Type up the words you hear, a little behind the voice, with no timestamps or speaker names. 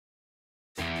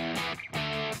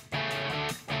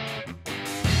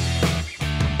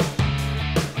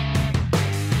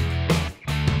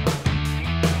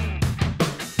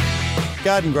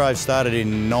Garden Grove started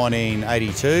in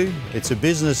 1982. It's a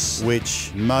business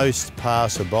which most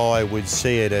passerby would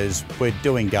see it as we're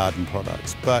doing garden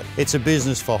products, but it's a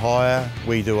business for hire.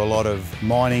 We do a lot of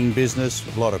mining business,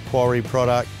 a lot of quarry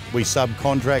product. We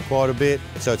subcontract quite a bit,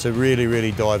 so it's a really,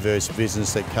 really diverse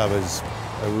business that covers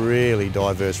a really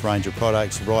diverse range of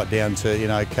products, right down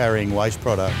to, carrying waste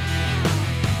product.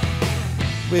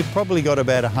 We've probably got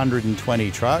about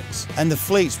 120 trucks, and the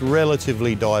fleet's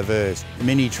relatively diverse.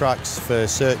 Mini trucks for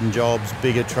certain jobs,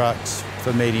 bigger trucks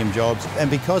for medium jobs.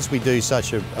 And because we do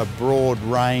such a broad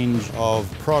range of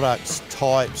products,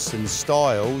 types and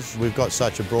styles, we've got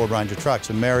such a broad range of trucks: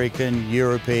 American,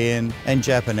 European and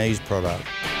Japanese product.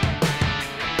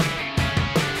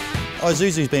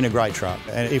 Isuzu's been a great truck,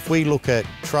 and if we look at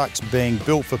trucks being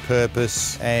built for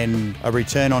purpose and a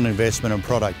return on investment and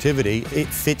productivity, it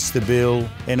fits the bill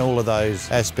in all of those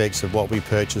aspects of what we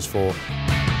purchase for.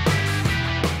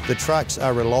 The trucks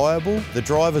are reliable, the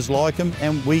drivers like them,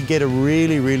 and we get a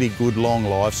really, really good long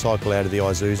life cycle out of the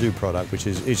Isuzu product, which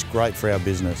is great for our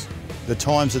business. The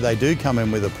times that they do come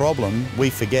in with a problem, we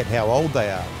forget how old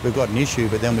they are. We've got an issue,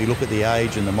 but then we look at the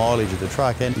age and the mileage of the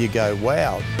truck and you go,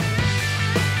 wow.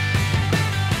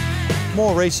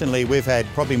 More recently, we've had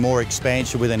probably more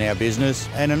expansion within our business,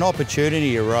 and an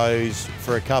opportunity arose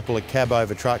for a couple of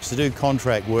cab-over trucks to do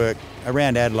contract work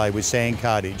around Adelaide with sand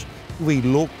cartage. We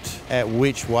looked at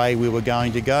which way we were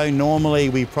going to go. Normally,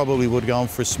 we probably would have gone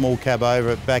for a small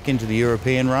cab-over back into the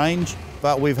European range,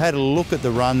 but we've had a look at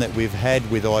the run that we've had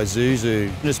with Isuzu,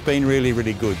 and it's been really,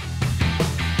 really good.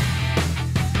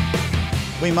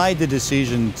 We made the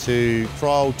decision to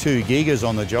trial 2 Gigas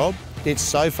on the job. It's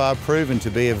so far proven to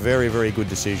be a very, very good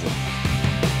decision.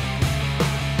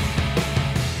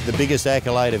 The biggest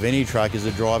accolade of any truck is the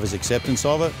driver's acceptance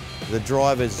of it. The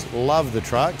drivers love the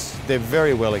trucks, they're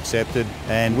very well accepted,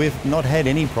 and we've not had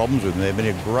any problems with them. They've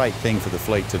been a great thing for the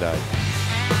fleet today.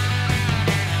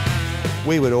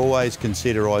 We would always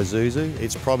consider Isuzu.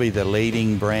 It's probably the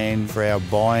leading brand for our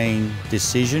buying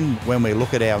decision when we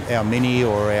look at our mini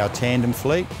or our tandem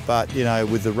fleet. But,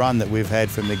 with the run that we've had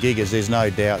from the Gigas, there's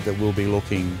no doubt that we'll be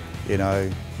looking,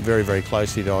 very, very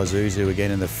closely to Isuzu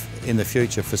again in the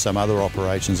future for some other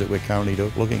operations that we're currently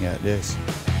looking at, yes.